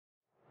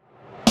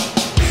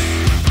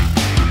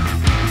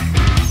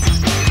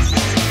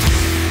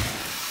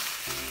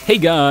Hey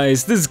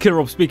guys, this is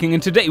Kirop speaking,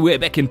 and today we're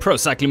back in Pro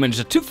Cycling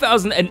Manager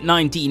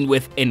 2019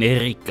 with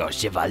Enrico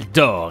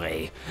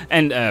Chivaldori.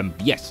 And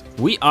yes,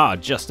 we are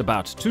just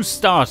about to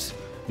start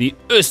the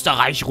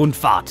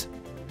Österreich-Rundfahrt.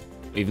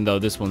 Even though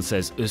this one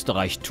says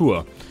Österreich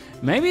Tour.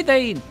 Maybe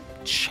they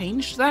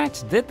changed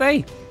that, did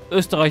they?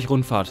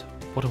 Österreich-Rundfahrt,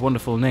 what a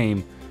wonderful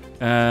name.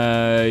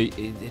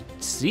 It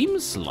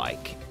seems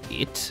like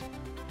it.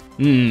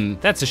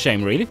 That's a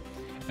shame, really.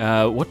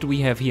 What do we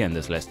have here in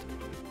this list?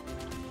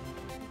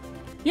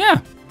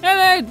 Yeah,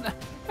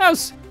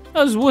 those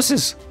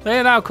wusses.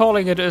 They're now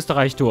calling it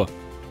Österreich Tour.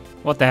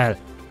 What the hell?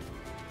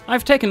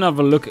 I've taken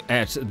another look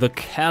at the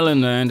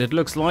calendar, and it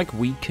looks like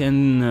we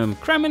can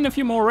cram in a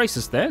few more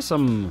races there.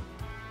 Some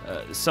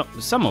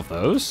of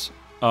those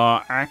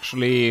are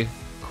actually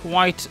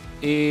quite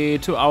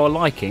to our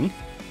liking,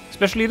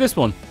 especially this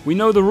one. We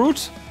know the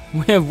route.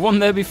 We have won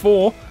there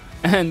before,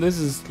 and this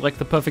is like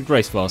the perfect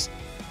race for us.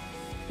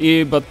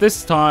 But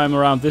this time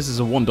around, this is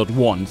a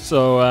 1.1,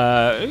 so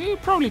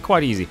probably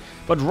quite easy.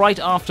 But right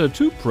after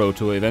 2 Pro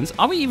Tour events,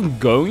 are we even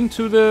going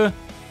to the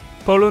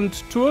Poland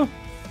Tour?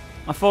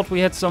 I thought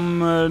we had some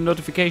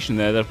notification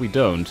there that we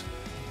don't.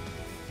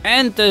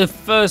 And the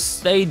first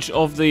stage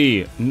of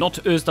the not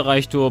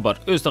Österreich Tour,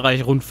 but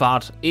Österreich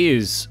Rundfahrt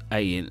is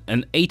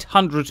an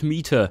 800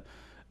 meter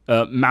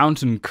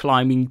mountain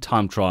climbing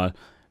time trial.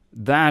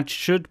 That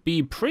should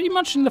be pretty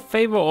much in the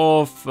favor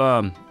of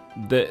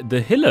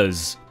the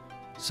hillers.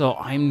 So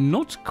I'm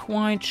not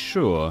quite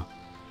sure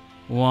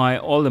why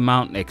all the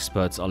mountain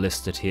experts are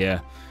listed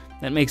here.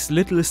 That makes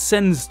little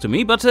sense to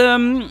me, but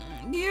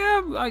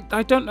yeah,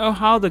 I don't know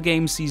how the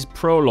game sees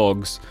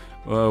prologues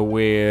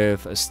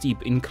with a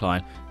steep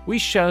incline. We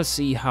shall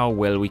see how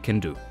well we can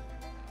do.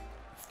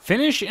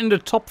 Finish in the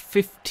top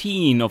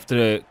 15 of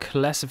the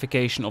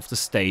classification of the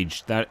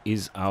stage. That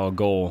is our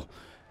goal.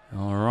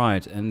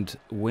 Alright, and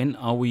when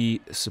are we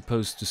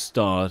supposed to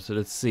start?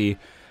 Let's see.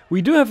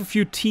 We do have a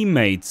few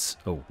teammates.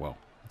 Oh, well.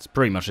 It's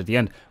pretty much at the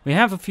end. We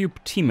have a few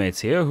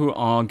teammates here who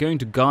are going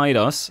to guide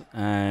us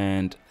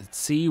and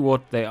see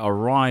what they are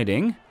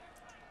riding.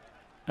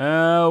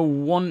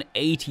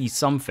 180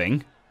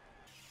 something.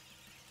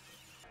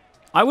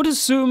 I would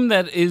assume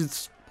that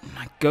is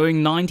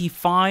going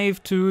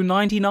 95 to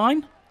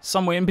 99,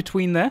 somewhere in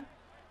between there.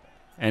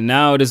 And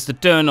now it is the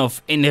turn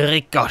of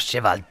Enrico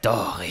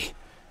Chivaldori.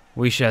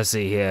 We shall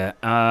see here.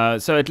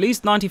 So at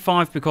least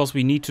 95 because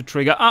we need to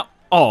trigger.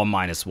 Oh,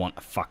 -1.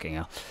 Fucking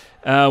hell.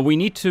 We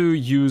need to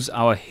use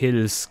our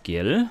hill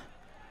skill.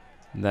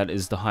 That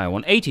is the higher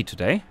one. 80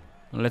 today.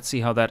 Let's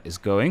see how that is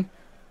going.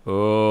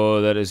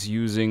 Oh, that is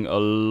using a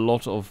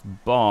lot of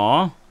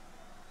bar.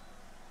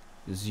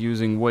 Is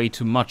using way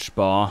too much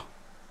bar.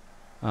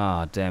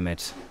 Ah, damn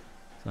it.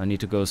 I need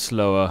to go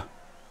slower.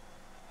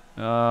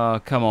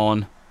 Come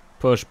on.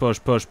 Push, push,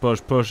 push, push,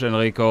 push,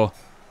 Enrico.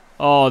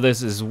 Oh,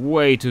 this is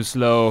way too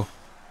slow.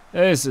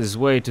 This is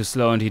way too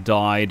slow, and he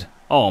died.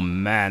 Oh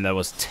man, that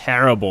was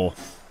terrible.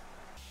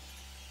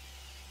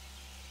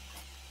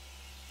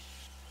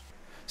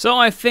 So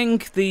I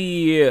think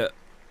the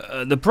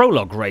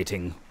prologue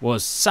rating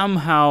was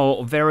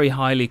somehow very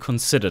highly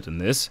considered in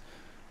this,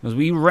 because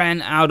we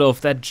ran out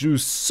of that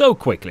juice so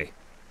quickly.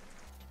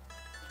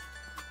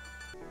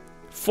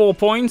 4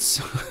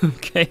 points,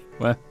 okay,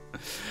 well,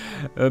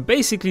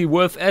 basically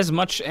worth as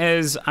much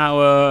as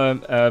our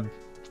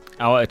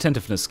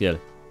attentiveness skill.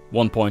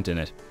 1 point in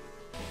it.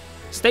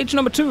 Stage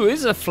number 2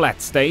 is a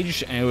flat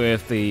stage,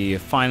 with the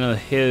final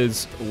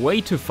hills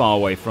way too far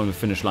away from the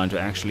finish line to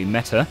actually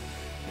matter.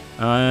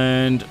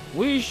 And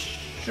we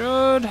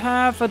should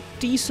have a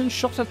decent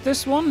shot at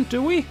this one,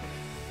 do we?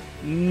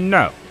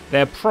 No,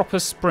 they're proper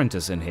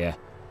sprinters in here.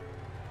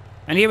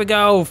 And here we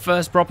go,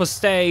 first proper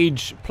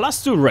stage.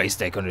 +2 race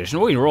day condition.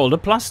 We rolled a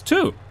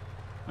 +2.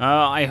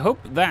 I hope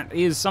that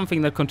is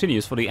something that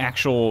continues for the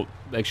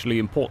actually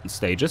important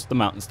stages, the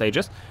mountain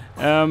stages.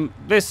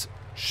 This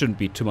shouldn't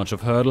be too much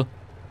of a hurdle.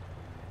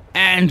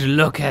 And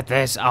look at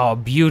this, our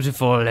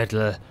beautiful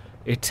little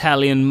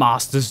Italian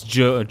Masters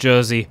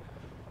jersey.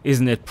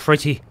 Isn't it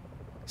pretty?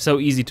 So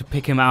easy to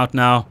pick him out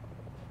now.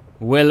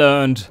 Well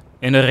earned,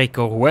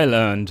 Enrico, well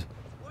earned.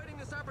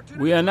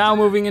 We are now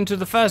moving into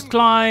the first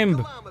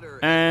climb,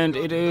 and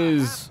it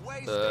is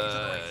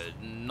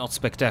not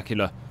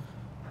spectacular.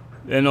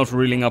 They're not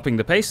really upping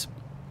the pace.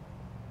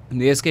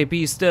 The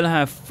SKPs still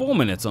have 4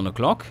 minutes on the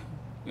clock,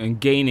 and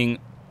gaining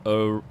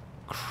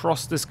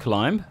across this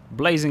climb,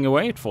 blazing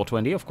away at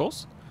 420, of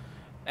course,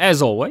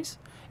 as always.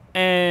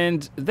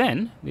 And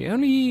then the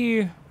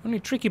only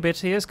tricky bit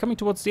here is coming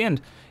towards the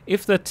end.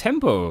 If the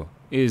tempo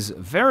is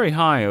very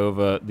high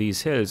over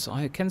these hills,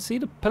 I can see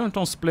the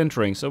peloton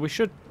splintering, so we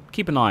should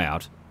keep an eye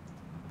out.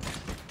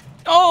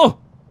 Oh!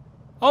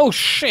 Oh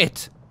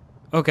shit!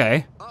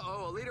 Okay.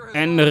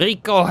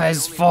 Enrico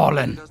has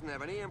fallen.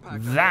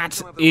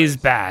 That is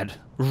bad.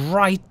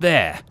 Right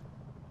there.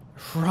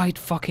 Right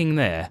fucking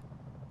there.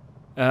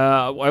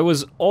 I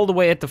was all the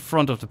way at the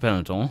front of the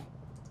peloton.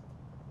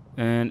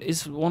 And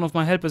is one of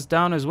my helpers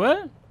down as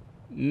well?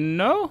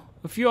 No?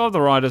 A few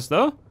other riders,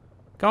 though.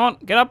 Come on,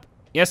 get up.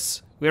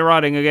 Yes, we're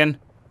riding again.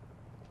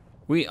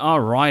 We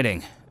are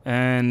riding,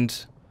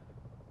 and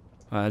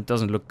it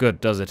doesn't look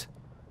good, does it?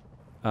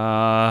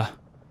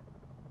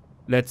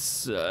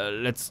 Let's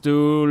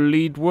do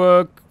lead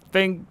work.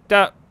 Think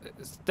that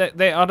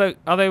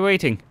are they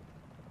waiting?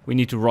 We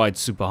need to ride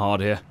super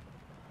hard here.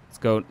 Let's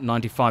go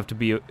 95 to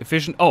be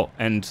efficient. Oh,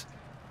 and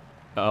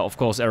of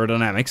course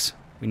aerodynamics.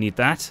 We need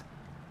that.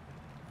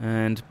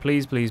 And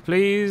please, please,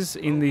 please,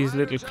 in these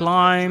little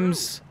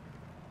climbs,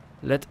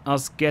 let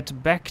us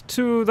get back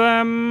to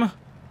them.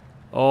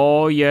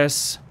 Oh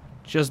yes,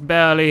 just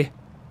barely.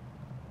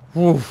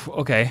 Woof.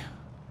 Okay.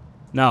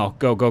 Now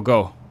go, go,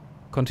 go.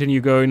 Continue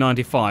going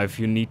 95.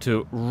 You need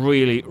to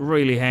really,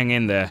 really hang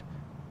in there.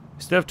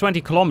 We still have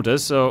 20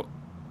 kilometers, so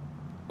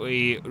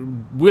we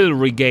will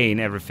regain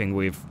everything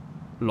we've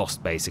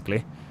lost,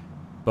 basically.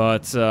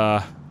 But,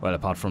 well,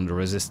 apart from the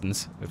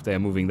resistance, if they're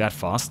moving that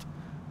fast.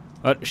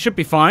 But should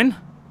be fine.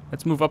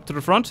 Let's move up to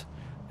the front.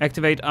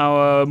 Activate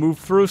our move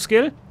through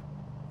skill.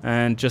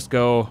 And just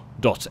go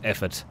dot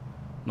effort.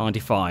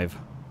 95.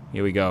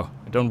 Here we go.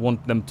 I don't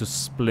want them to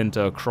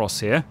splinter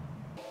across here.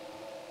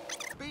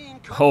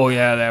 Oh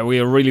yeah, there we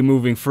are really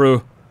moving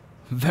through.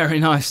 Very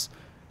nice.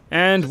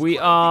 And we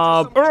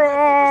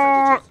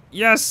are...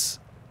 yes!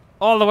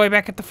 All the way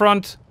back at the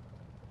front.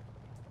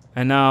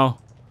 And now,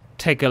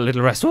 take a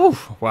little rest. Ooh,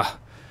 wow.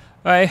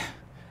 I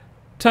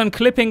turn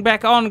clipping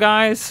back on,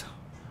 guys.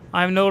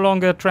 I'm no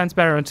longer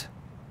transparent.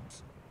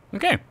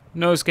 Okay,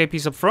 no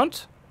escapees up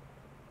front.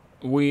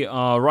 We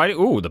are riding...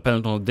 ooh, the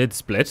peloton did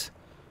split.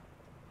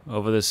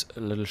 Over this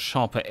little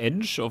sharper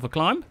edge of a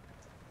climb.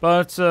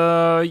 But,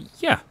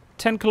 yeah.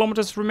 10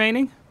 kilometers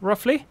remaining,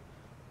 roughly.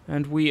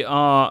 And we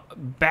are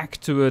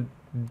back to a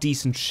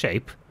decent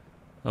shape.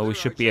 So we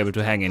should be able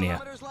to hang in here.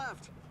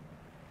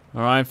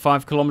 Alright,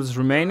 5 kilometers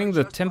remaining.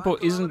 The tempo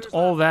isn't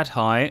all that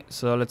high,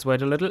 so let's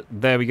wait a little.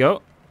 There we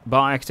go.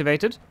 Bar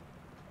activated.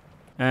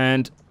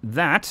 And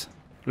that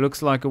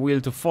looks like a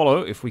wheel to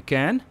follow, if we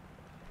can.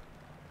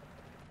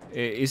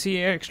 Is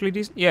he actually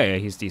decent? Yeah,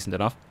 he's decent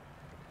enough.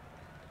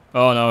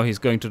 Oh no, he's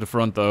going to the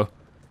front though.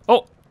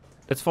 Oh,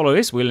 let's follow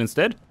his wheel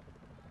instead.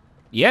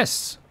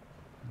 Yes,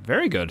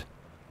 very good.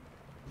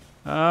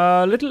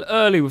 A little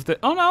early with the...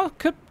 oh no,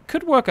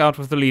 could work out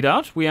with the lead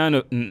out. We are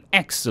in an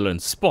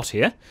excellent spot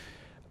here.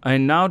 I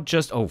now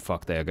just... oh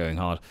fuck, they are going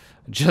hard.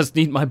 Just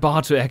need my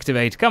bar to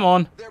activate. Come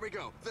on. There we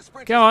go.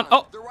 Come on.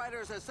 Oh. The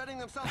riders are setting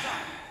themselves up.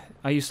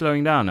 Are you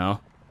slowing down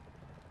now?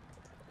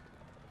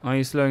 Are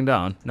you slowing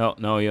down? No,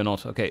 no, you're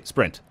not. Okay,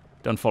 sprint.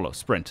 Don't follow.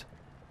 Sprint.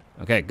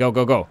 Okay, go,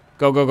 go, go.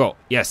 Go, go, go.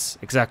 Yes,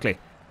 exactly.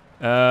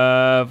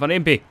 Van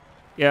Impe.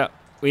 Yeah,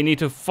 we need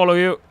to follow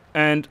you.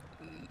 And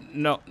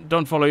no,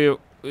 don't follow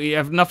you. We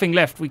have nothing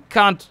left. We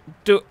can't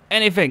do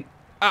anything.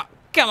 Ah,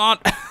 come on.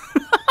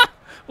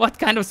 What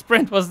kind of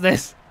sprint was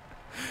this?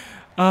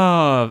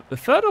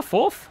 Third or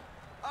fourth?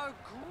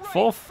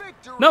 Fourth?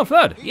 No,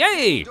 third.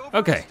 Yay!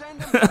 Okay.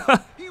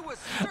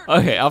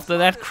 Okay, after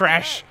that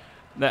crash,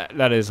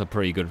 that is a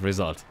pretty good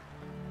result.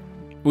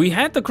 We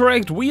had the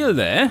correct wheel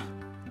there.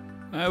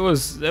 That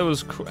was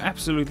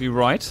absolutely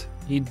right.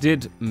 He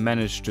did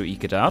manage to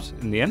eke it out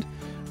in the end.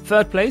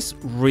 Third place,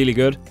 really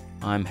good.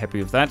 I'm happy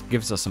with that.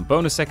 Gives us some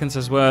bonus seconds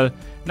as well.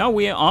 Now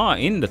we are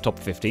in the top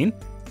 15.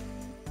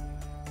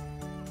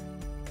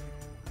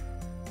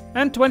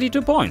 And 22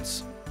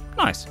 points.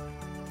 Nice.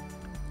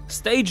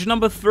 Stage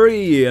number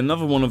 3,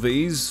 another one of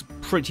these,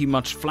 pretty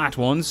much flat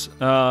ones,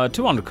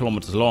 200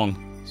 kilometers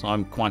long, so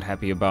I'm quite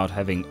happy about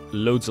having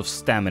loads of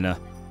stamina.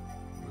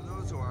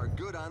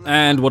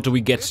 And what do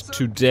we get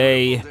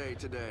today?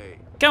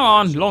 Come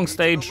on, long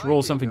stage,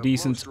 roll something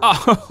decent.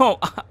 Oh,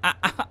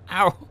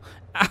 ow,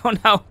 ow,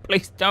 no,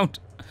 please don't.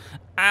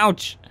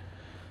 Ouch.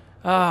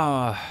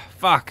 Ah,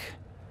 fuck.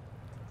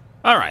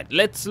 Alright,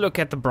 let's look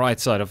at the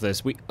bright side of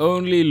this. We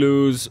only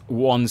lose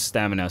 1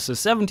 stamina, so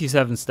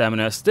 77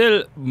 stamina,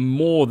 still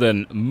more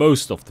than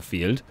most of the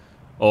field.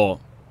 Or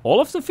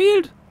all of the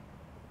field?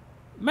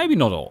 Maybe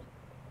not all,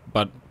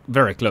 but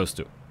very close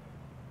to.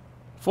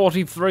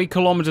 43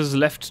 kilometers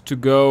left to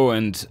go,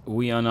 and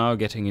we are now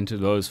getting into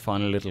those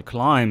final little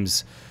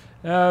climbs.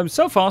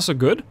 So far, so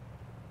good.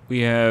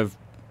 We have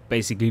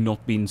basically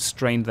not been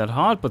strained that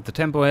hard, but the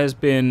tempo has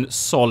been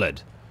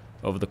solid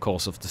over the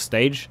course of the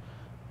stage.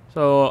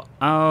 So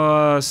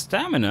our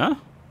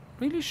stamina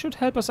really should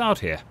help us out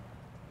here.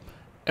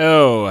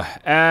 Oh,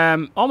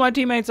 all my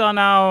teammates are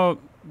now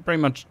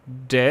pretty much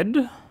dead.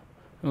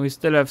 And we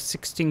still have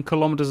 16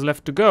 kilometers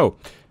left to go.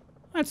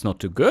 That's not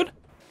too good.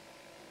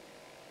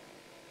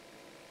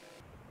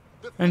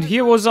 And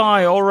here was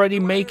I already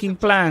making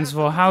plans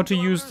for how to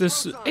use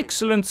this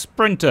excellent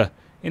sprinter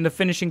in the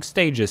finishing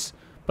stages.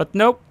 But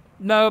nope,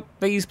 nope,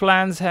 these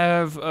plans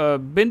have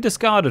been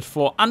discarded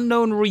for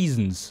unknown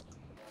reasons.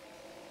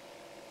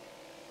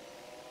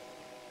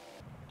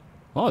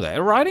 Oh,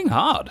 they're riding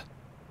hard.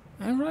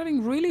 They're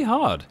riding really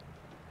hard.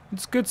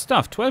 It's good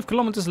stuff. 12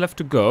 kilometers left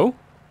to go.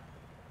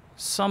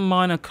 Some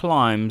minor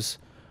climbs.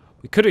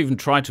 We could even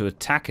try to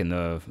attack in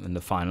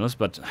the finals,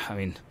 but I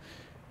mean,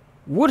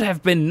 would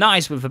have been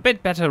nice with a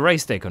bit better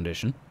race day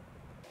condition.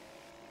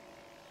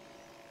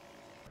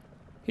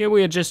 Here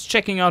we are just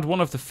checking out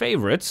one of the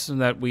favorites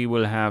that we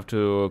will have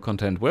to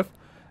contend with.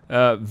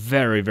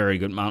 Very, very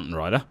good mountain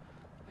rider.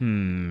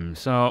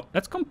 So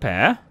let's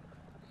compare.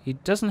 He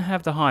doesn't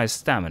have the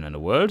highest stamina in the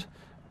world.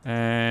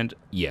 And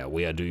yeah,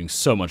 we are doing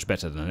so much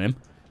better than him.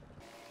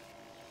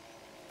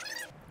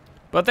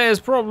 But there's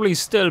probably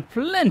still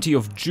plenty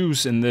of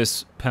juice in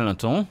this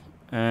peloton.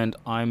 And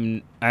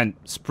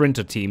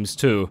sprinter teams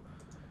too.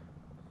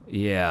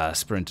 Yeah,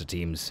 sprinter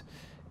teams.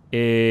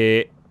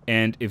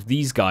 And if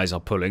these guys are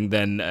pulling,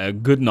 then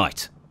good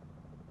night.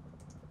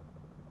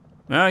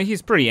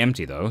 He's pretty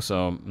empty though,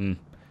 so...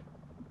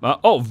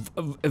 oh,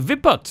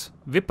 Vippert!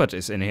 Vippert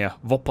is in here.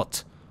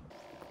 Woppert.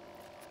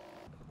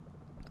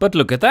 But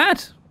look at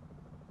that!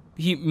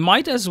 He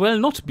might as well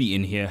not be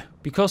in here,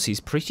 because he's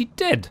pretty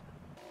dead.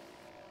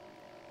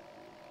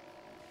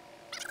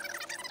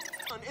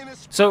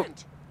 So,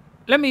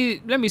 let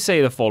me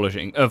say the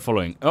following.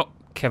 Oh,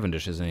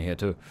 Cavendish is in here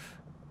too.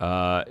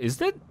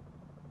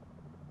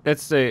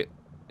 Is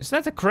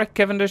that the correct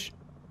Cavendish?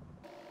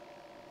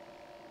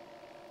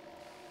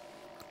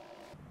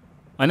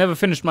 I never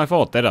finished my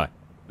thought, did I?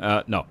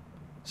 No.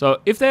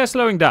 So, if they're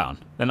slowing down,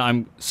 then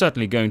I'm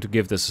certainly going to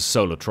give this a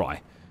solo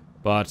try.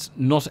 But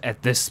not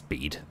at this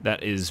speed.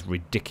 That is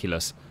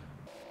ridiculous.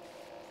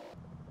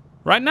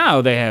 Right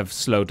now, they have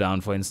slowed down,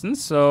 for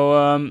instance.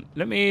 So,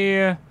 let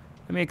me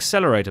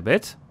accelerate a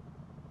bit.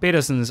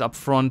 Peterson's up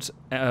front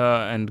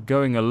and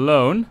going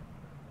alone.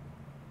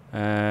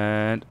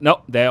 And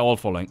no, they're all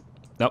following.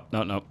 Nope.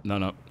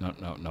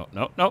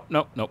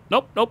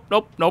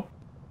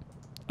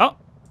 Oh,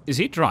 is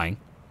he trying?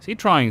 Is he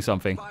trying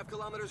something? 5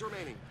 kilometers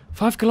remaining.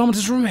 5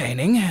 kilometers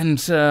remaining, and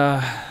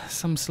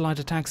some slight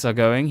attacks are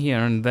going here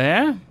and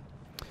there.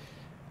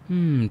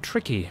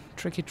 Tricky.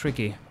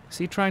 Is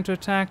he trying to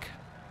attack?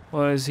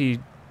 Or is he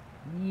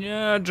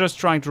just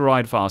trying to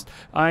ride fast?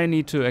 I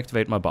need to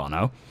activate my bar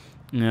now.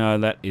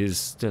 That is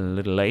still a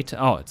little late.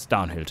 Oh, it's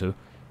downhill too.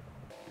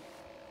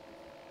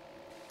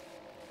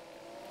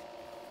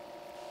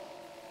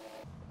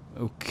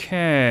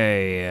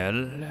 Okay, a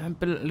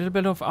little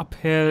bit of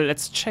uphill.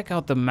 Let's check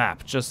out the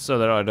map, just so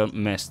that I don't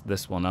mess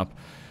this one up.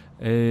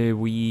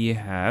 We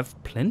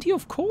have plenty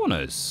of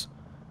corners.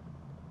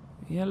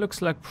 Yeah,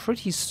 looks like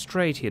pretty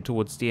straight here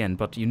towards the end,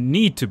 but you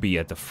need to be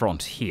at the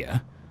front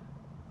here.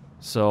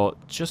 So,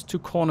 just 2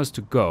 corners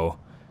to go.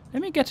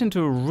 Let me get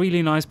into a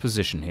really nice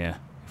position here,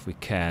 if we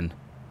can.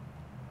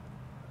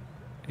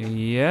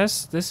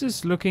 Yes, this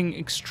is looking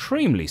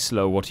extremely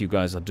slow, what you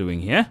guys are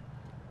doing here.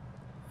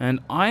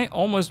 And I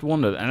almost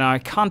wondered, and I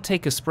can't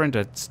take a sprint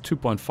that's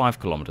 2.5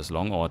 kilometers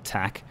long, or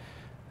attack.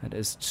 That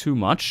is too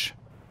much.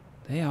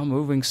 They are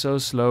moving so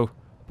slow,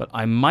 but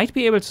I might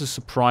be able to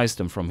surprise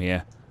them from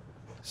here.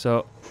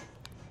 So,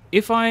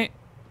 if I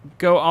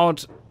go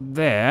out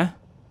there...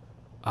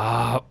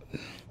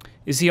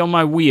 is he on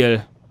my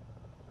wheel?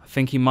 I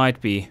think he might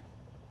be.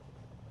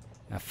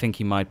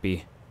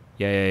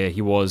 Yeah,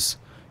 he was.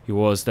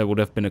 That would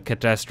have been a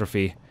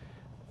catastrophe.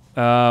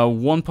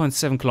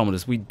 1.7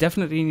 kilometers. We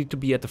definitely need to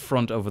be at the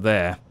front over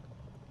there.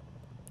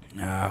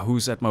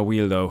 Who's at my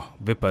wheel though?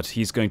 Vippert.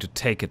 He's going to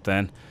take it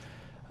then.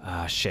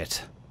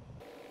 Shit.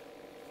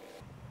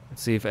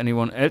 Let's see if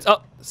anyone else...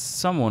 Oh!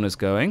 Someone is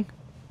going.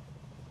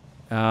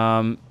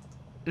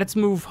 Let's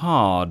move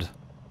hard.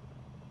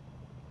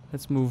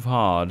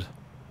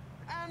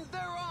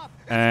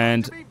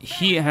 And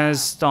he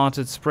has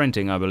started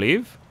sprinting, I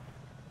believe.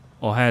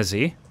 Or has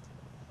he?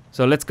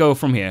 So let's go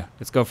from here.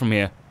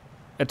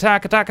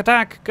 Attack.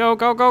 Go.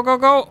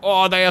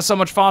 Oh, they are so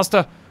much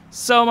faster.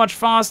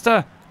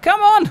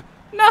 Come on.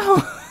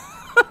 No.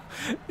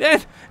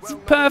 It's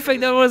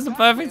perfect. That was the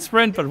perfect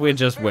sprint, but we're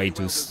just way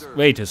too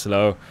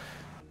slow.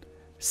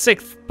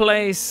 6th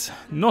place.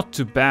 Not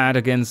too bad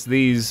against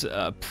these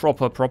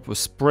proper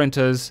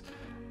sprinters.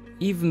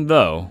 Even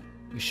though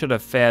we should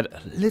have fared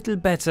a little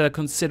better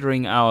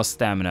considering our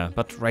stamina.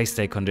 But race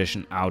day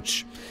condition,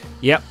 ouch.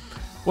 Yep,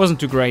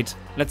 wasn't too great.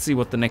 Let's see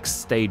what the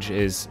next stage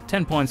is.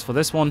 10 points for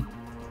this one.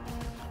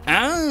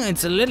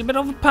 It's a little bit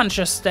of a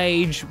puncher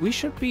stage. We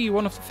should be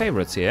one of the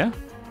favorites here.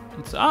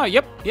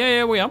 Yep.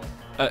 Yeah, we are.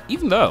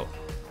 Even though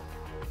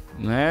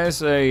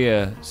there's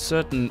a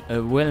certain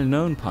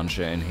well-known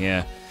puncher in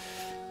here.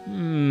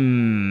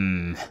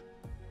 Do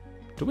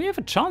we have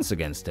a chance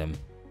against him?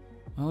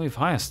 Well, we have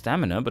higher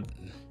stamina, but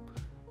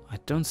I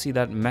don't see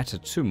that matter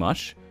too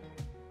much.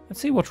 Let's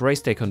see what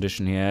race day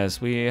condition he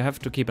has. We have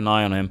to keep an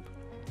eye on him.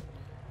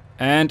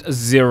 And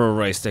 0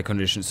 race day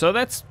condition. So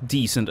that's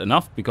decent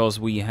enough, because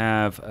we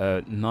have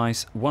a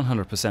nice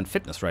 100%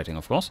 fitness rating,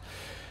 of course.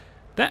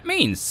 That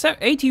means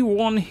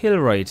 81 hill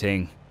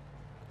rating.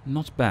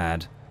 Not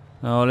bad.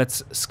 Now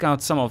let's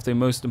scout some of the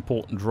most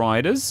important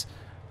riders.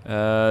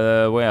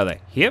 Where are they?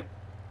 Here.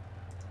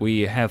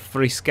 We have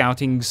 3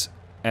 scoutings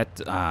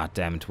at...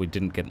 damn it, we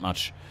didn't get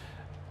much.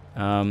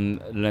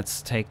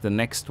 Let's take the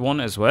next one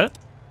as well.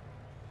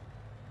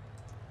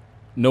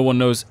 No one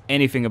knows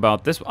anything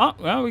about this.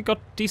 Well, we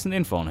got decent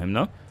info on him,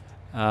 no?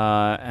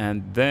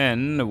 And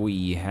then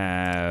we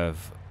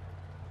have...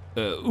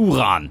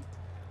 Uran.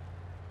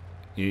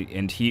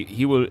 And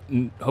he will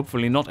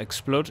hopefully not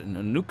explode in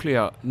a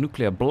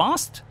nuclear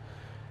blast.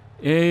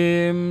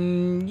 Yeah,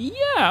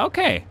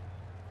 okay.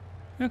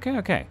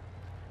 Okay.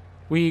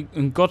 We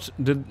got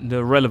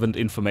the relevant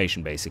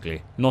information,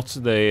 basically. Not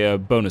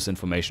the bonus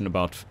information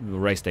about the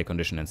race day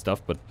condition and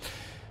stuff, but...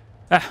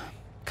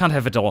 can't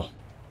have it all.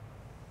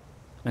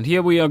 And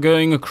here we are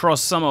going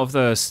across some of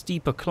the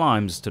steeper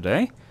climbs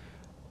today.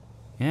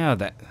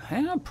 Yeah,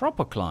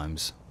 proper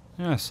climbs.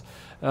 Yes.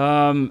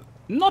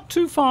 Not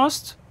too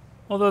fast.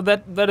 Although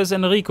that is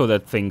Enrico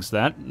that thinks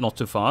that. Not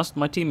too fast.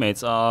 My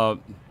teammates have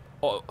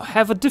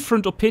a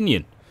different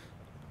opinion.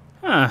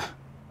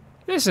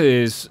 This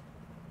is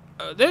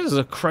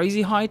a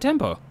crazy high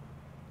tempo.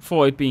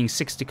 For it being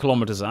 60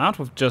 kilometers out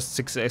with just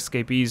 6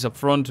 escapees up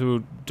front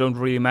who don't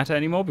really matter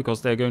anymore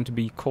because they're going to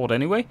be caught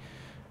anyway.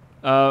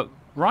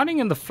 Riding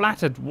in the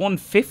flat at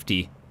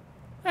 150.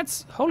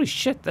 Holy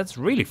shit, that's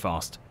really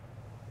fast.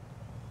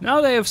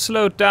 Now they have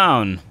slowed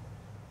down.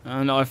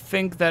 And I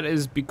think that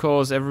is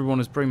because everyone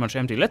is pretty much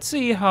empty. Let's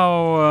see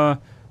how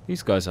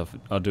these guys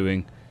are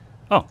doing.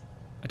 Oh,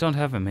 I don't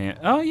have him here.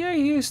 Oh yeah,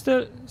 he is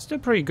still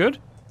pretty good.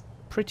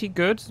 Pretty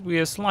good. We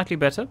are slightly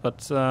better, but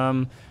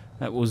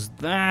that was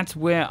that.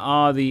 Where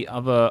are the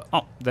other...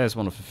 Oh, there's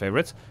one of the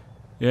favorites.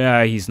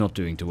 Yeah, he's not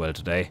doing too well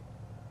today.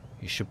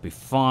 He should be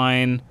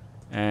fine.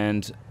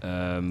 And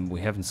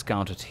we haven't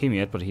scouted him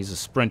yet, but he's a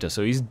sprinter,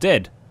 so he's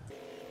dead.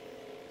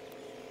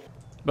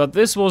 But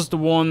this was the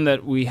one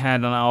that we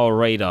had on our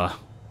radar,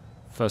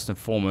 first and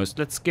foremost.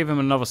 Let's give him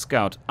another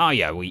scout. Ah,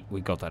 yeah, we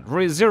got that.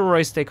 Zero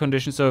race day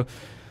condition, so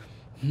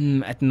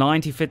at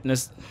 90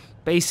 fitness,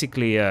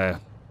 basically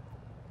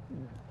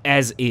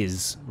as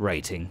is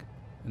rating.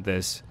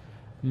 This,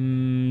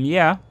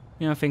 yeah,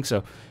 I think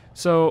so.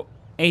 So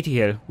 80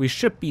 here. We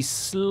should be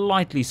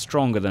slightly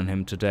stronger than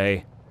him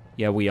today.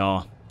 Yeah, we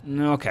are.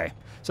 Okay,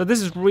 so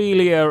this is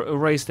really a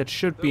race that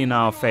should be in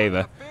our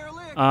favor.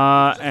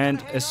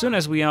 And as soon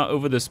as we are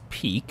over this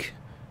peak,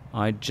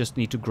 I just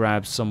need to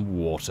grab some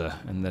water,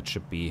 and that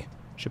should be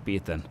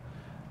it then.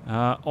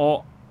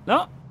 No,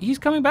 he's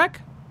coming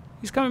back.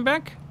 He's coming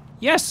back.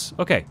 Yes.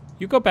 Okay,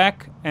 you go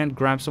back and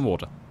grab some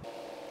water.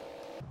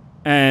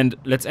 And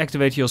let's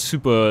activate your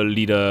super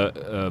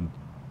leader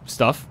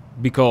stuff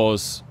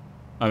because,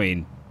 I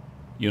mean,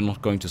 you're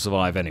not going to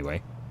survive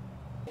anyway.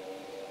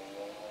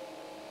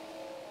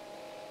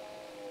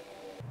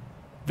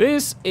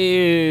 This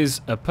is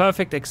a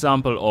perfect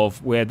example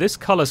of where this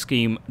color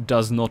scheme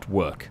does not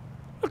work.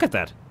 Look at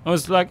that. I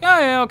was like, oh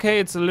yeah, okay,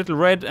 it's a little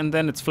red and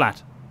then it's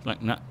flat.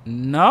 Like,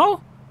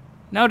 no,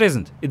 it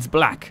isn't. It's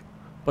black.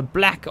 But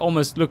black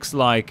almost looks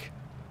like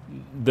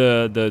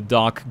the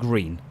dark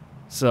green.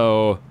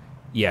 So,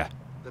 yeah,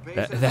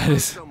 that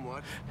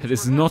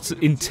is not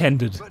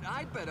intended.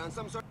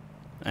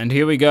 And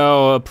here we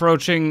go,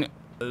 approaching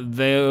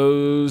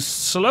those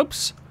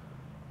slopes.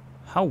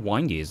 How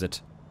windy is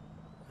it?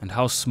 And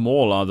how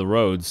small are the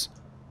roads?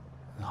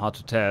 Hard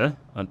to tell,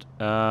 but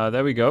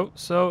there we go.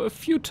 So a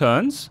few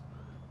turns.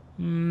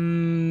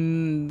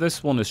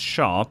 This one is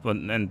sharp,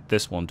 and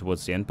this one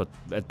towards the end, but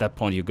at that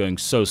point you're going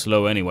so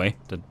slow anyway,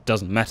 that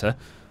doesn't matter.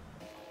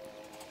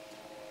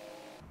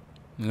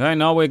 Okay,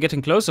 now we're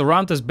getting close.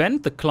 Around this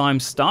bend, the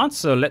climb starts,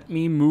 so let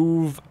me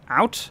move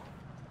out.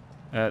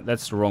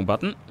 That's the wrong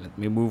button. Let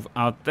me move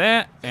out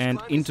there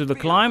and into the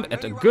climb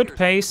at a good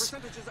pace.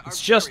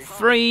 It's just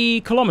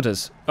 3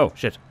 kilometers. Oh,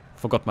 shit.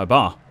 Forgot my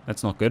bar.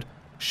 That's not good.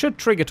 Should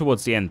trigger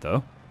towards the end,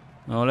 though.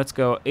 Oh, let's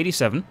go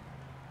 87.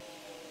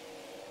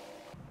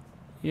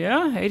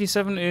 Yeah,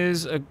 87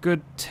 is a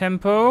good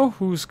tempo.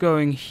 Who's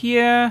going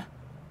here?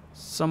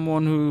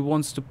 Someone who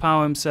wants to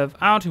power himself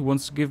out, who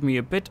wants to give me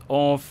a bit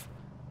of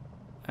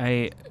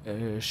a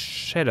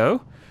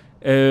shadow.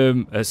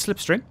 A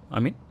slipstream, I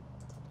mean.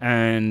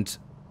 And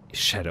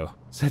shadow.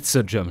 That's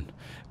so German.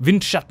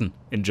 Windschatten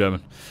in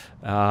German.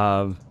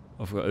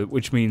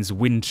 Which means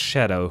wind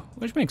shadow,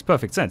 which makes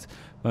perfect sense,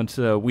 but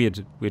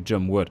weird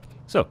German word.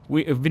 So,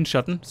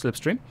 Windschatten,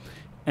 slipstream,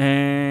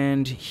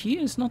 and he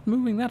is not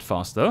moving that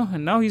fast though,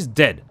 and now he's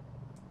dead.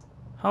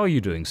 How are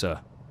you doing, sir?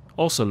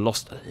 Also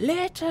lost a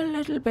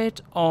little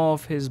bit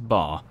of his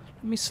bar.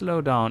 Let me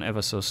slow down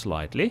ever so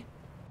slightly.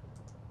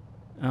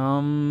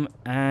 And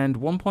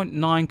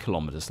 1.9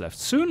 kilometers left.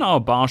 Soon our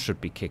bar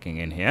should be kicking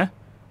in here.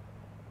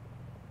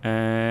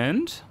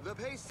 And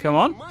come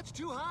on.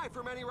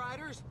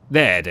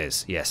 There it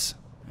is, yes.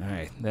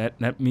 Alright,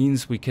 that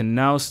means we can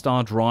now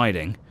start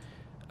riding.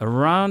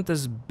 Around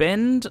this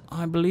bend,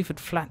 I believe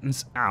it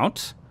flattens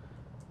out.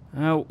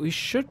 We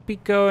should be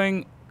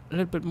going a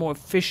little bit more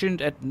efficient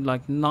at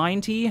like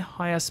 90,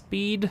 higher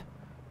speed.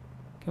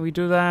 Can we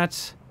do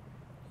that?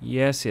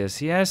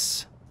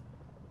 Yes.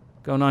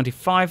 Go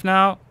 95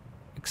 now.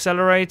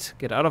 Accelerate,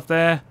 get out of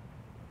there.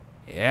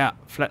 Yeah,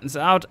 flattens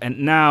out, and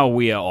now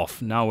we are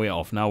off. Now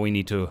we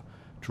need to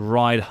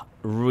ride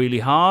really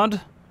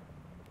hard.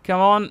 Come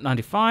on,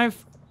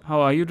 95. How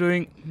are you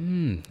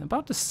doing?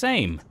 About the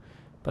same.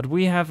 But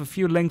we have a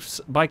few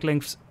bike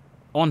lengths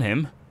on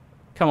him.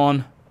 Come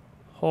on.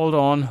 Hold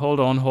on.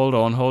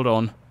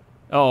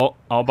 Oh,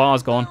 our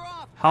bar's gone.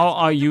 How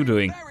are you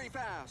doing?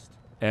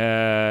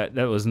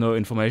 That was no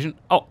information.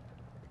 Oh,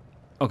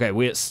 okay,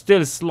 we're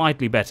still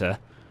slightly better.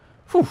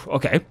 Whew,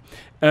 okay.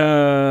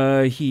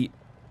 He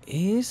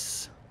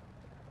is...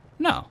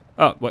 No.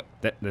 Oh, wait,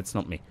 that's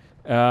not me.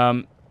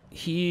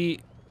 He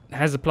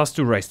has a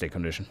 +2 race day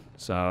condition,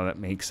 so that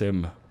makes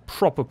him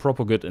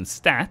proper good in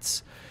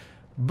stats.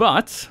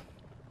 But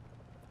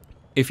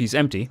if he's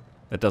empty,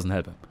 that doesn't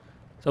help him.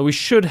 So we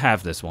should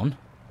have this one.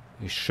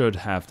 We should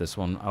have this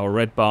one. Our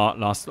red bar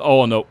last...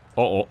 Oh, no.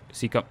 Uh-oh.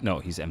 Is he come? No,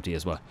 he's empty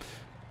as well.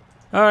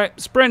 All right,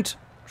 sprint.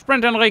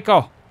 Sprint,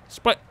 Enrico.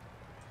 Sprint.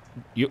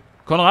 You,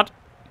 Konrad.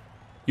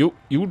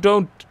 You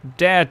don't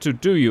dare to,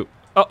 do you?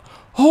 Oh,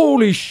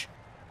 holy sh...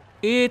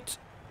 It...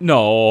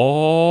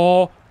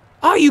 No.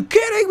 Are you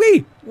kidding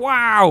me?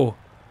 Wow.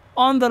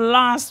 On the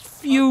last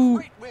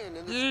few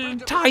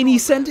tiny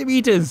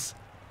centimeters.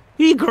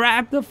 He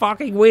grabbed the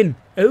fucking win.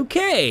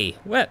 Okay.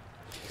 Well.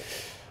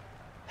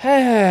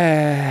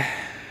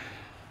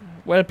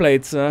 Well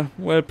played, sir.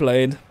 Well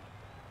played.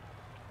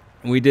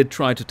 We did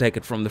try to take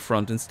it from the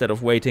front instead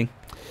of waiting.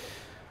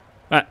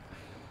 But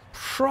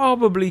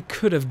probably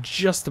could have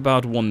just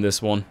about won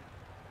this one.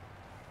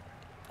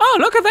 Oh,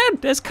 look at that.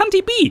 There's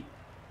Cunty B.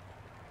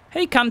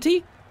 Hey,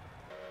 Cunty.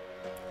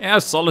 Yeah,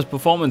 solid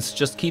performance.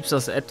 Just keeps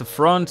us at the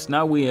front.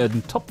 Now we're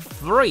in top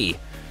 3.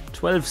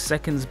 12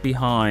 seconds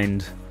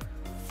behind.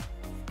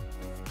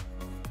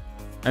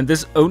 And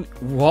this own...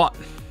 What?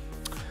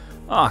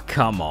 Oh,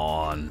 come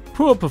on.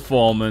 Poor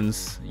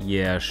performance.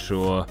 Yeah,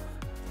 sure.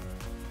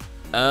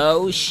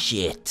 Oh,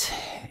 shit.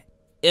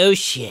 Oh,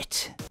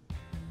 shit.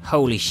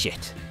 Holy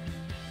shit.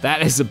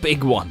 That is a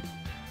big one.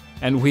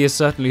 And we are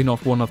certainly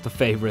not one of the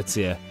favorites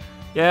here.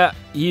 Yeah,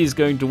 he is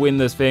going to win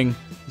this thing.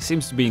 He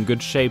seems to be in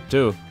good shape,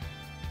 too.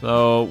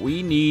 So,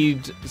 we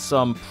need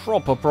some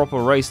proper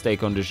race day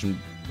condition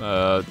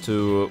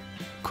to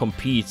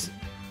compete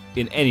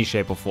in any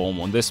shape or form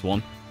on this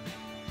one.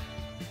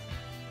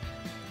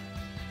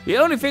 The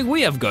only thing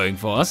we have going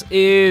for us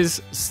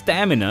is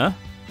stamina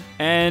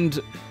and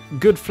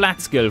good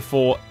flat skill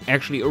for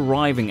actually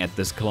arriving at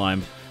this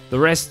climb. The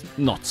rest,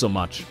 not so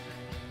much.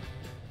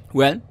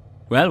 Well.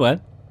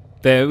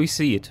 There we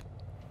see it.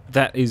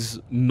 That is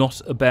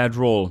not a bad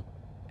roll,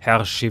 Herr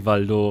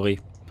Chivaldori.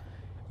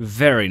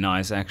 Very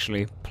nice,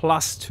 actually.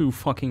 +2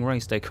 fucking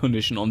race day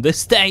condition on this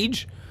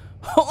stage.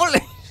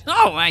 Holy...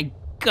 Oh my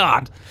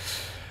god.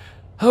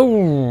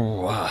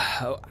 Oh,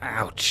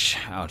 ouch.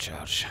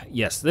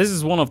 Yes, this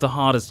is one of the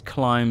hardest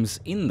climbs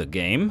in the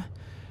game.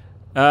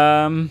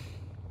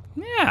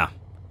 Yeah.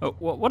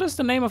 What is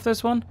the name of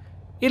this one?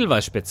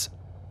 Edelweißspitze.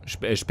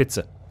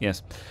 Spitze,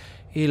 yes.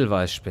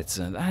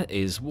 Edelweißspitze. That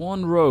is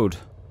one road.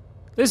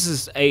 This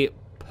is a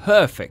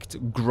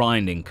perfect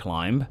grinding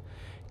climb.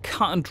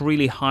 Can't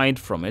really hide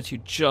from it. You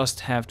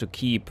just have to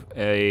keep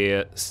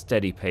a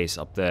steady pace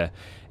up there.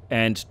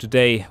 And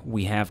today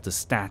we have the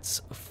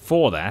stats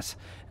for that.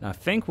 And I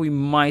think we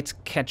might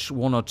catch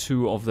one or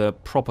two of the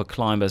proper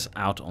climbers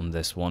out on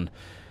this one.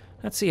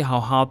 Let's see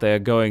how hard they're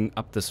going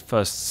up this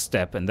first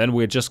step. And then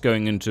we're just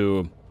going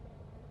into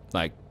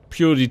like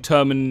pure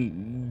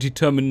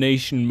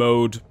determination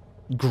mode.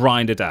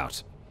 Grind it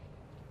out.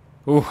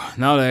 Ooh,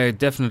 now they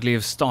definitely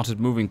have started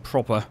moving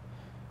proper.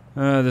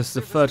 This is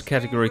the third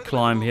category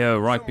climb here,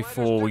 right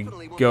before we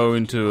go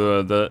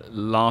into the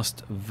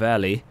last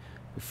valley,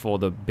 before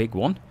the big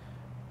one.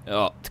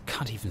 Oh,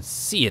 can't even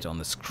see it on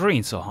the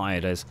screen, so high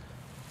it is.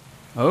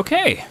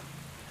 Okay,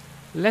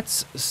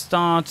 let's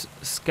start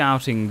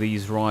scouting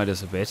these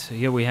riders a bit.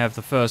 Here we have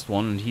the first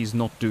one, and he's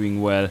not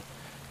doing well.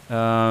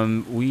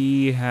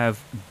 We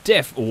have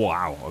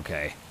Wow,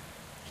 okay.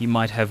 He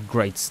might have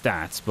great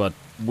stats, but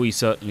we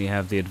certainly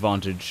have the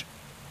advantage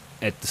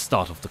at the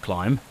start of the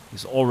climb.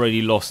 He's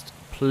already lost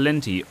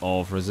plenty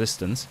of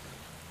resistance.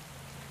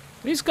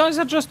 These guys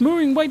are just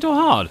moving way too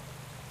hard.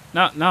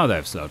 Now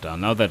they've slowed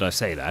down, now that I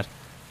say that.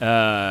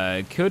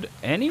 Could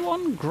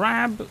anyone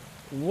grab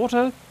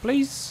water,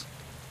 please?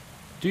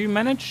 Do you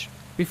manage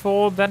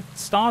before that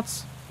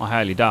starts? I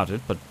highly doubt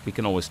it, but we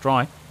can always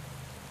try.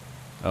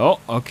 Oh,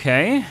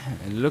 okay.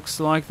 It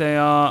looks like they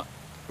are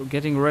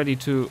getting ready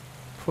to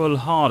pull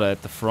harder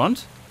at the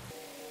front.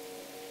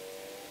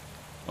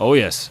 Oh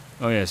yes,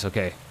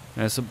 okay.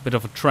 There's a bit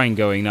of a train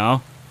going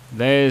now.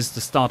 There's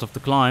the start of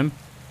the climb.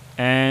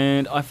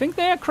 And I think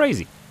they are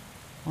crazy.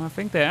 I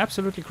think they're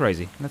absolutely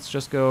crazy. Let's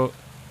just go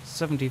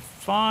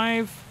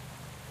 75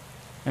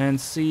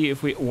 and see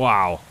if we...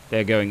 Wow,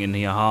 they're going in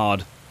here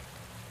hard.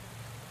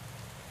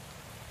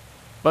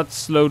 But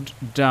slowed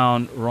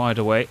down right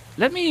away.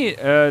 Let me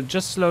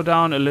just slow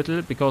down a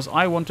little because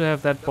I want to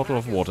have that bottle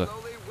of water.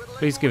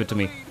 Please give it to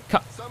me.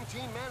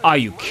 Are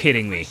you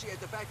kidding me?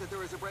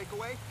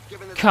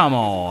 Come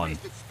on.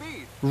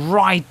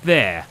 Right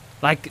there.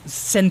 Like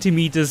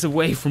centimeters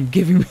away from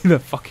giving me the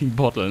fucking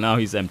bottle. Now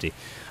he's empty.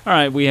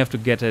 Alright, we have to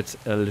get it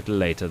a little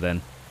later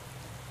then.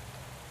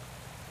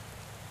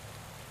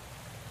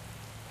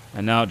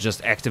 And now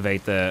just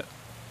activate the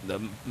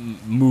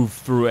move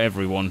through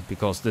everyone,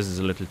 because this is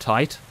a little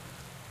tight.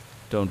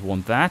 Don't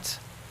want that.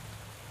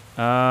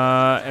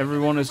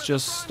 Everyone is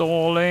just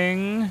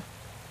stalling.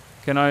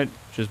 Can I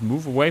just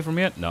move away from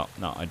here? No,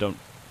 no, I don't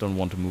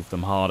want to move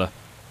them harder.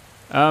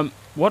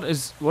 What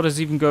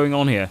is even going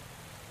on here?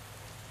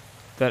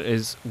 That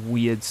is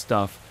weird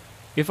stuff.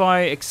 If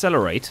I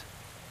accelerate,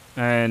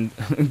 and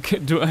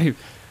do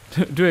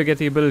I get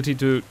the ability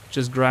to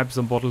just grab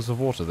some bottles of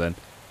water then?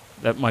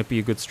 That might be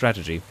a good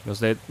strategy, because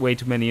there are way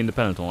too many in the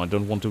peloton. I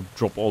don't want to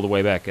drop all the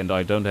way back, and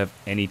I don't have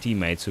any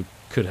teammates who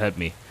could help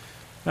me.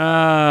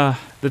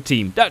 The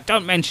team.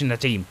 Don't mention the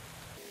team.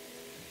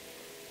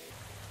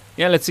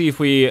 Yeah, let's see if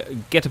we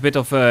get a bit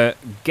of a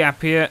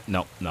gap here.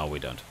 No, we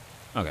don't.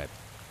 Okay.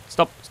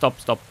 Stop.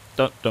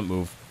 Don't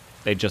move.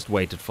 They just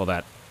waited for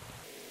that.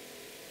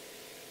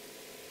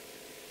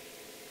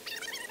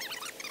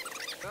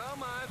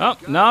 Oh,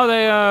 now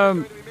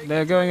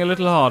they're going a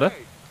little harder.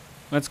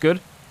 That's good.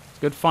 It's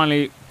good.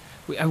 Finally,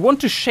 I want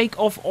to shake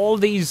off all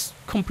these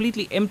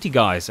completely empty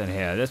guys in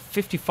here. There's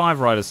 55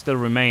 riders still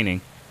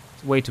remaining.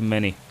 It's way too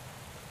many.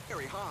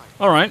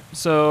 Alright,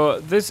 so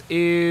this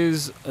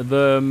is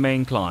the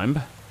main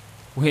climb.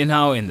 We're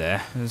now in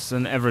there. It's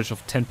an average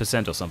of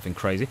 10% or something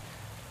crazy.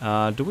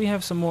 Do we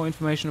have some more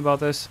information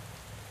about this?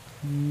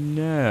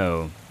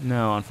 No,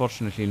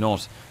 unfortunately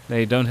not.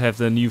 They don't have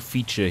the new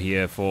feature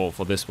here for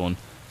this one,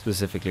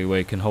 specifically, where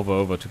you can hover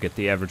over to get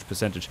the average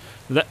percentage.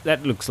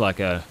 That looks like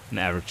an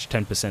average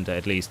 10%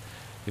 at least,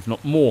 if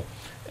not more.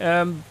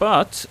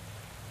 But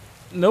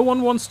no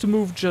one wants to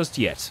move just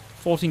yet.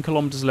 14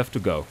 kilometers left to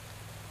go.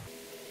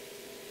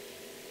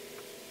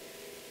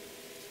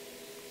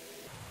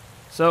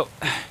 So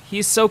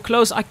he's so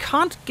close. I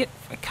can't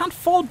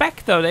fall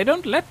back though. They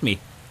don't let me.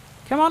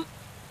 Come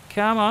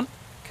on.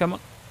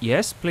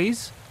 Yes,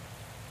 please.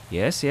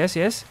 Yes,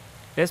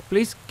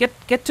 please.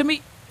 Get to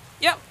me.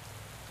 Yeah.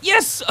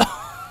 Yes!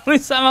 We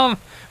somehow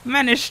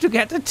managed to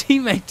get a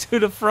teammate to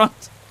the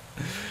front.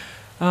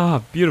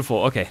 Ah,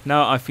 beautiful. Okay,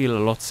 now I feel a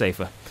lot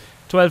safer.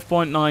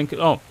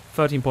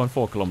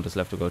 13.4 kilometers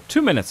left to go.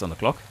 2 minutes on the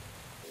clock.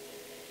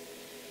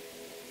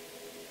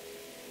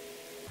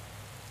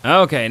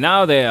 Okay,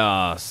 now they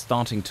are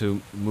starting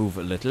to move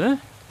a little.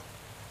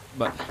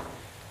 But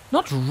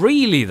not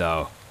really,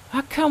 though.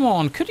 Ah, come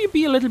on. Could you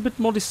be a little bit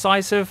more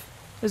decisive?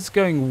 This is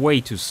going way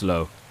too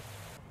slow.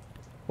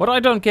 What I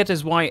don't get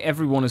is why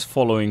everyone is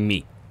following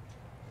me.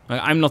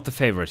 I'm not the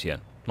favorite here.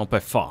 Not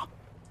by far.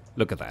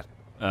 Look at that.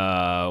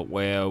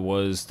 Where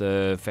was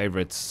the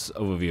favorites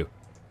overview?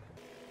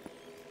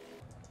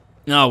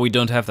 No, we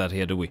don't have that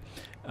here, do we?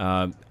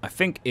 I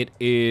think it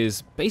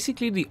is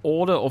basically the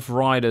order of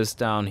riders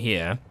down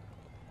here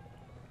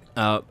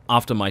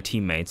after my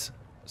teammates.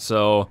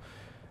 So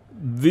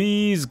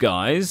these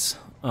guys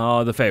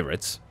are the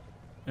favorites,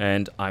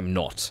 and I'm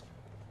not.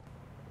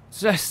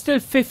 So there's still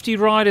 50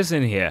 riders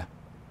in here.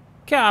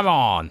 Come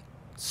on!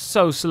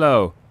 So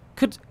slow.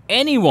 Could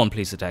anyone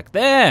please attack?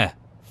 There!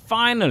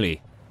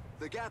 Finally!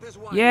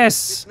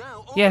 Yes!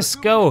 Yes,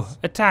 go!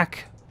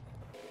 Attack!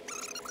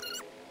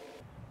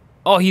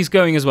 Oh, he's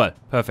going as well.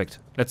 Perfect.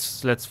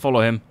 Let's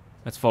follow him.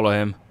 Let's follow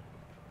him.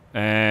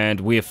 And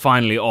we're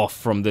finally off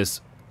from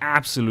this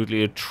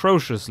absolutely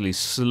atrociously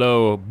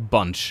slow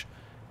bunch.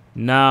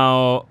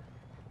 Now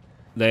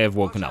they have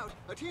woken up.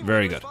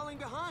 Very good.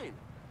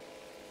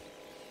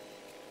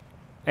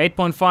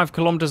 8.5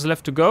 kilometers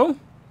left to go.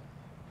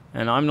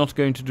 And I'm not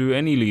going to do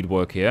any lead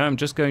work here. I'm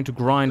just going to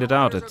grind it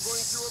out.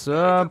 It's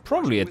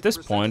probably at this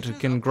point we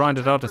can grind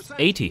it out at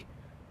 80.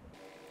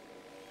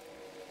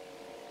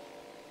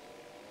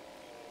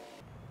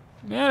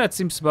 Yeah, that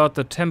seems about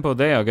the tempo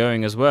they are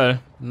going as well.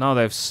 Now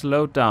they've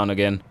slowed down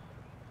again.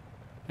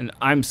 And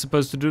I'm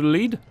supposed to do the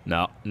lead?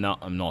 No,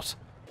 I'm not.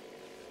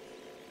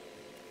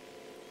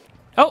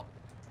 Oh!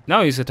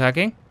 Now he's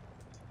attacking.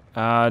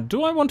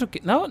 Do I want to...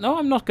 No,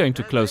 I'm not going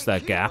to close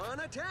that gap.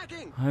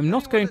 I'm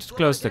not going to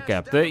close that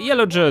gap. The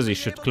yellow jersey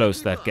should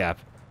close that gap.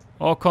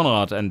 Or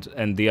Konrad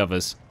and the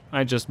others.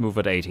 I just move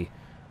at 80.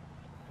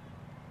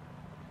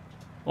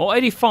 Or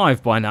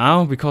 85 by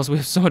now, because we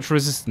have so much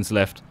resistance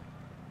left.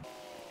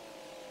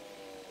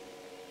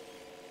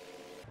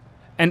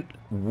 And,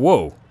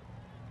 whoa,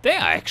 they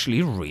are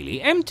actually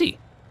really empty.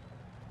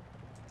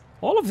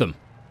 All of them.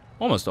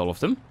 Almost all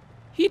of them.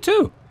 He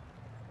too.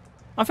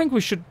 I think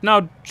we should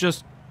now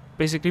just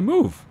basically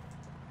move.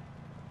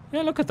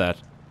 Yeah, look at that.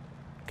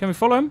 Can we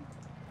follow him?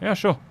 Yeah,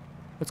 sure.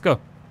 Let's go.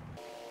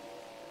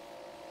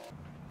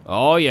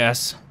 Oh,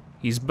 yes.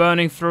 He's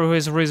burning through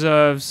his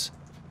reserves.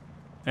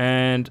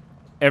 And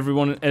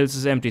everyone else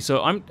is empty.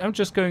 So I'm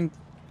just going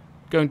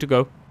to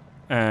go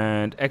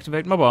and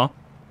activate my bar.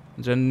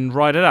 And then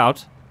ride it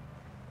out.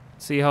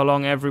 See how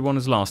long everyone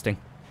is lasting.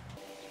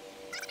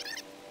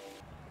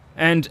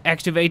 And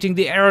activating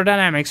the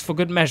aerodynamics for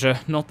good measure.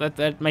 Not that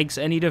that makes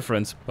any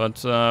difference, but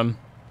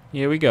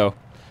here we go.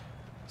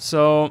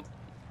 So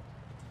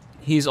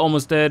he's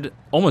almost dead.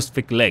 Almost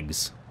thick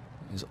legs.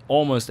 He's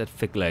almost at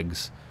thick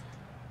legs.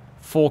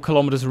 4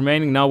 kilometers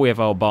remaining. Now we have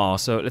our bar.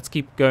 So let's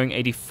keep going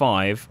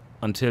 85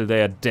 until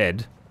they are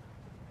dead.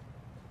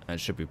 That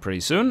should be pretty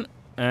soon.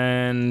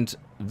 And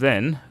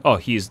then... Oh,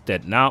 he's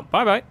dead now.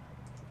 Bye-bye.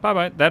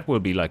 Bye-bye. That will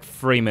be like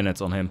 3 minutes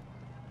on him.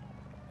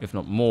 If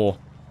not more.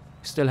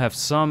 We still have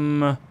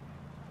some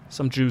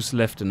some juice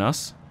left in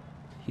us.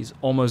 He's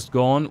almost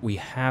gone. We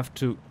have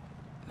to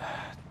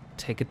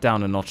take it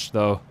down a notch,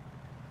 though.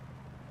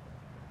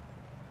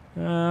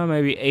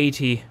 Maybe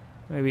 80.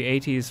 Maybe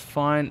 80 is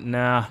fine.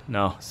 Nah,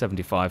 no,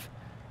 75.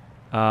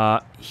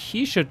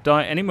 He should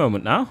die any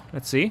moment now.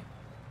 Let's see.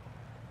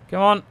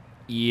 Come on.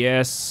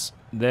 Yes,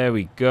 there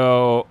we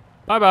go.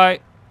 Bye-bye.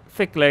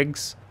 Thick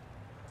legs.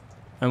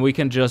 And we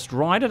can just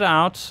ride it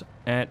out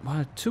at,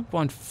 well,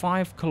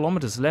 2.5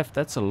 kilometers left.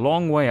 That's a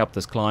long way up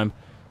this climb.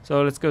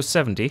 So let's go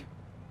 70.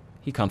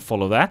 He can't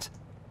follow that.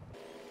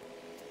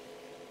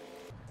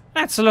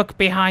 Let's look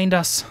behind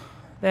us.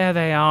 There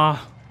they are.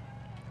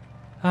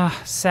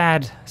 Ah,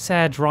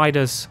 sad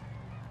riders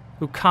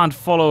who can't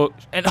follow.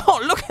 And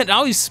oh, look at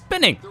how he's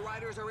spinning.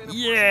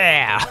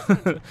 Yeah,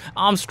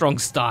 Armstrong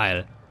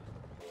style.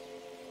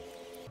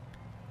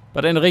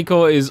 But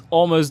Enrico is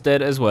almost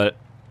dead as well.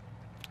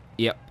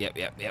 Yep.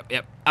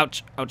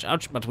 Ouch.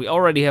 But we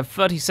already have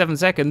 37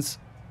 seconds.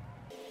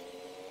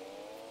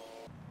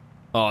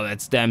 Oh,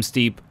 that's damn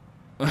steep.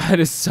 That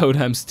is so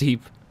damn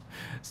steep.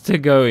 Still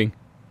going.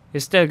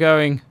 He's still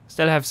going.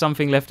 Still have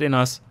something left in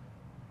us.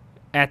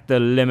 At the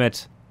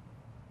limit.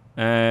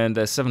 And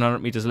there's 700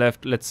 meters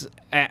left. Let's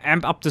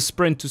amp up the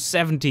sprint to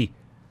 70.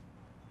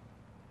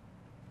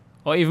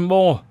 Or even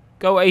more.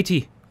 Go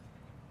 80.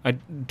 I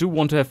do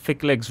want to have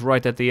thick legs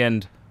right at the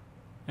end.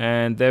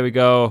 And there we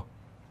go.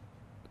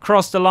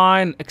 Cross the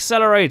line.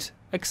 Accelerate.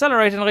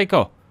 Accelerate,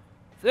 Enrico.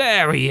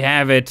 There we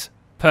have it.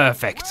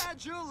 Perfect.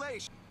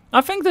 I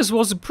think this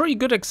was a pretty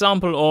good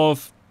example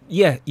of,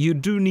 yeah, you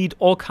do need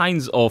all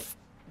kinds of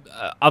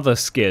other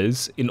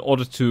skills in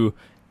order to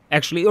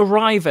actually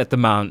arrive at the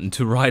mountain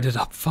to ride it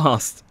up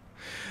fast.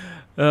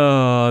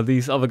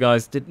 These other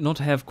guys did not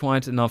have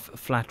quite enough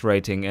flat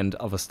rating and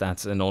other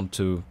stats in order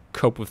to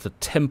cope with the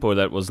tempo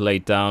that was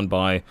laid down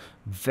by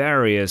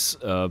various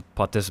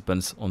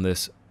participants on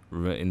this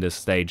in this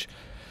stage.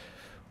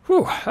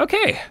 Whew,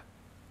 okay.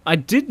 I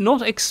did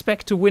not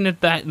expect to win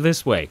it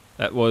this way.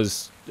 It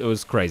was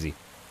crazy.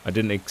 I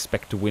didn't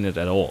expect to win it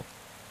at all.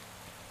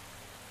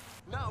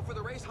 Now for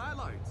the race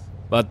highlights.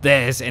 But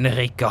there's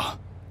Enrico.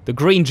 The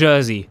green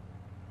jersey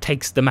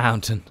takes the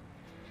mountain.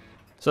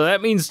 So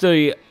that means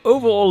the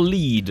overall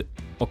lead,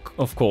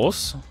 of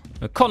course,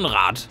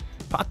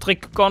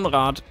 Patrick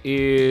Conrad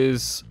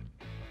is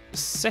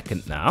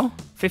second now.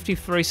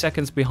 53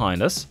 seconds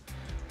behind us.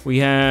 We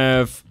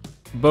have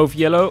both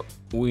yellow.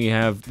 We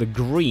have the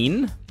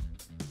green.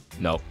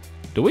 No.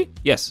 Do we?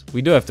 Yes,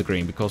 we do have the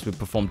green because we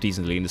performed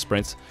decently in the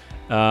sprints.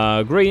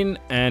 Green,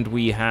 and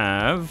we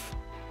have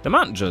the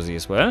mountain jersey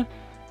as well.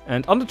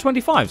 And under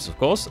 25s, of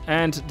course.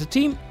 And the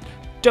team,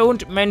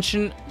 don't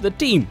mention the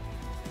team.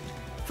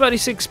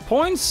 36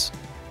 points.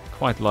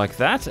 Quite like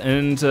that.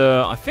 And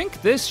I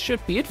think this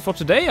should be it for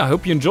today. I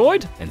hope you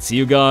enjoyed. And see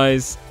you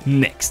guys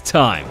next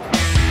time.